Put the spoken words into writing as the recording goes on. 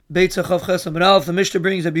Beit Chav Chesam and Aleph, the Mishnah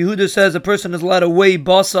brings that Yehuda says a person is allowed to weigh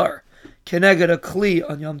basar keneged a kli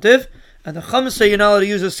on Yom Tiv, and the Chum say you're not allowed to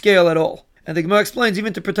use a scale at all. And the Gemara explains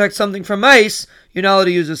even to protect something from mice, you're not allowed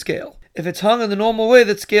to use a scale. If it's hung in the normal way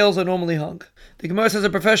that scales are normally hung. The Gemara says a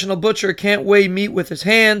professional butcher can't weigh meat with his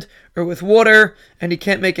hand or with water, and he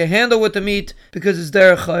can't make a handle with the meat because it's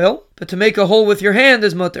derech chayil. But to make a hole with your hand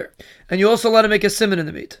is mutter. And you also allowed to make a siman in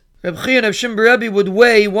the meat. Reb Chia and Reb Shimon bar Rebbe would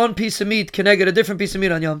weigh one piece of meat keneged a different piece of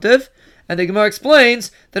meat on Yom Tiv, and the Gemara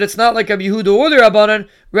explains that it's not like Rabbi Yehuda or the Rabbanan,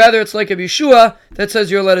 rather it's like Rabbi Yeshua that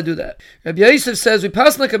says you're allowed to do that. Rabbi Yosef says we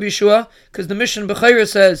pass like Rabbi Yeshua because the Mishnah Bechayra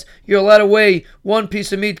says you're allowed to weigh one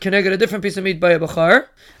piece of meat keneged a different piece of meat by a Bechar.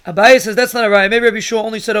 Abaye says that's not a right. Maybe Rabbi Yeshua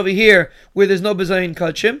only said over here where there's no Bezayin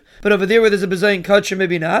Kachim, but over there where there's a Bezayin Kachim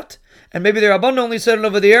maybe not. And maybe the Rabbanan only said it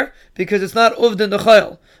over there because it's not Uvdin the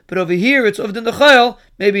Chayil. But over here it's Uvdin the Chayil,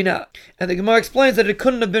 maybe not. And the Gemara explains that it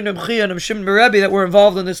couldn't have been Reb Chia and Reb Shimon bar Rebbe that were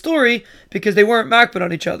involved in this story because they weren't makbid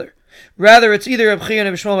on each other. Rather, it's either Reb Chia and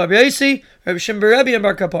Reb Shmuel bar Yosi, or Reb Shimon bar Rebbe and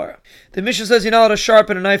Bar Kapara. The Mishnah says you're not allowed to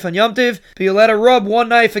sharpen a knife on Yom Tiv, but you're allowed to rub one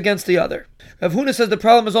knife against the other. Rav Huna says the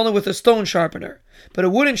problem is only with a stone sharpener, but a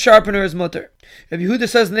wooden sharpener is mutter. Rabbi Yehuda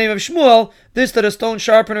says the name of Shmuel, this that a stone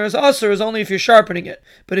sharpener is asur is only if you're sharpening it,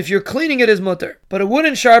 but if you're cleaning it is mutter. But a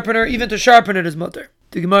wooden sharpener, even to sharpen it is mutter.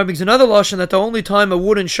 The Gemara makes another lashon that the only time a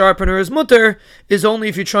wooden sharpener is mutter is only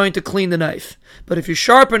if you're trying to clean the knife. But if you're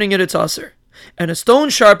sharpening it, it's asur. And a stone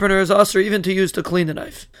sharpener is asur even to use to clean the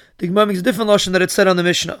knife. The Gemara makes a different lashon that it said on the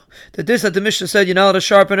Mishnah. That the Mishnah said you're not allowed to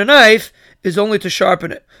sharpen a knife is only to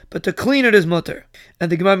sharpen it, but to clean it is mutter.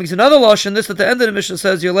 And the Gemara makes another lashon, this at the end of the Mishnah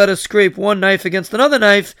says you're allowed to scrape one knife against another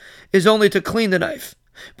knife is only to clean the knife,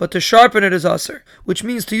 but to sharpen it is asur, which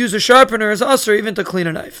means to use a sharpener is asur even to clean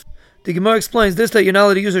a knife. The Gemara explains this that you're not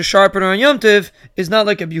allowed to use a sharpener on Yom Tiv is not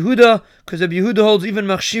like Rabbi Yehuda, because Rabbi Yehuda holds even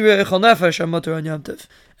machshira echal nefesh are mutter on Yom Tiv.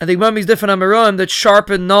 And the Gemara makes different Amoraim that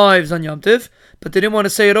sharpen knives on Yom Tiv, but they didn't want to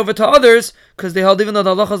say it over to others because they held even though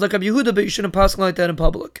the halacha is like Rabbi Yehuda, but you shouldn't pass like that in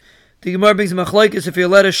public. The Gemara brings a machlokes if you're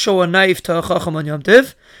allowed to show a knife to a chacham on Yom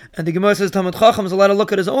Tiv, and the Gemara says Talmid Chacham is allowed to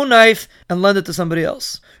look at his own knife and lend it to somebody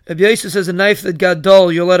else. Rabbi Yosef says a knife that got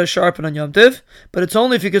dull you're allowed to sharpen on Yom Tiv, but it's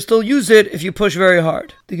only if you can still use it if you push very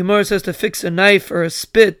hard. The Gemara says to fix a knife or a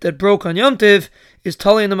spit that broke on Yom Tiv is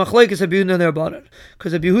tali in the machlokes Rabbi Yehuda and the Rabbanan,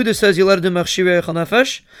 because Rabbi Yehuda says you're allowed to do machshira echal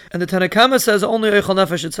nefesh, and the Tanna Kama says only echal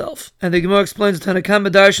nefesh itself. And the Gemara explains the Tanna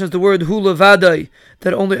Kama darshans the word hu levadai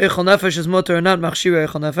that only echal nefesh is mutter and not machshira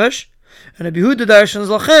echal nefesh. And Rabbi Yehuda darshans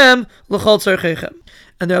lachem l'chol tzarchechem.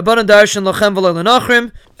 And the Rabbanan darshan lachem v'lo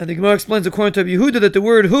l'nachrim. And the Gemara explains according to Rabbi Yehuda that the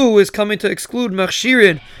word hu is coming to exclude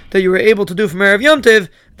machshirin that you were able to do from Erev Yom Tiv.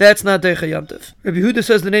 That's not deicha Yom Tiv. Rabbi Yehuda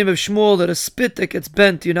says the name of Shmuel that a spit that gets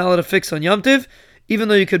bent you're not allowed to fix on Yom Tiv, even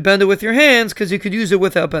though you could bend it with your hands because you could use it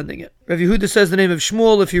without bending it. Rabbi Yehuda says the name of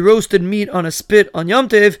Shmuel if you roasted meat on a spit on Yom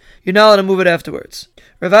Tiv, you're not allowed to move it afterwards.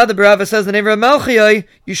 Rav Ada bar Rava says the name of Malchiyah,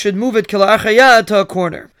 you should move it kila'achayah to a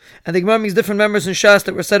corner. And the Gemara makes different members in Shas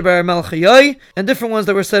that were said by Malchiyah and different ones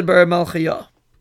that were said by Malchiyah.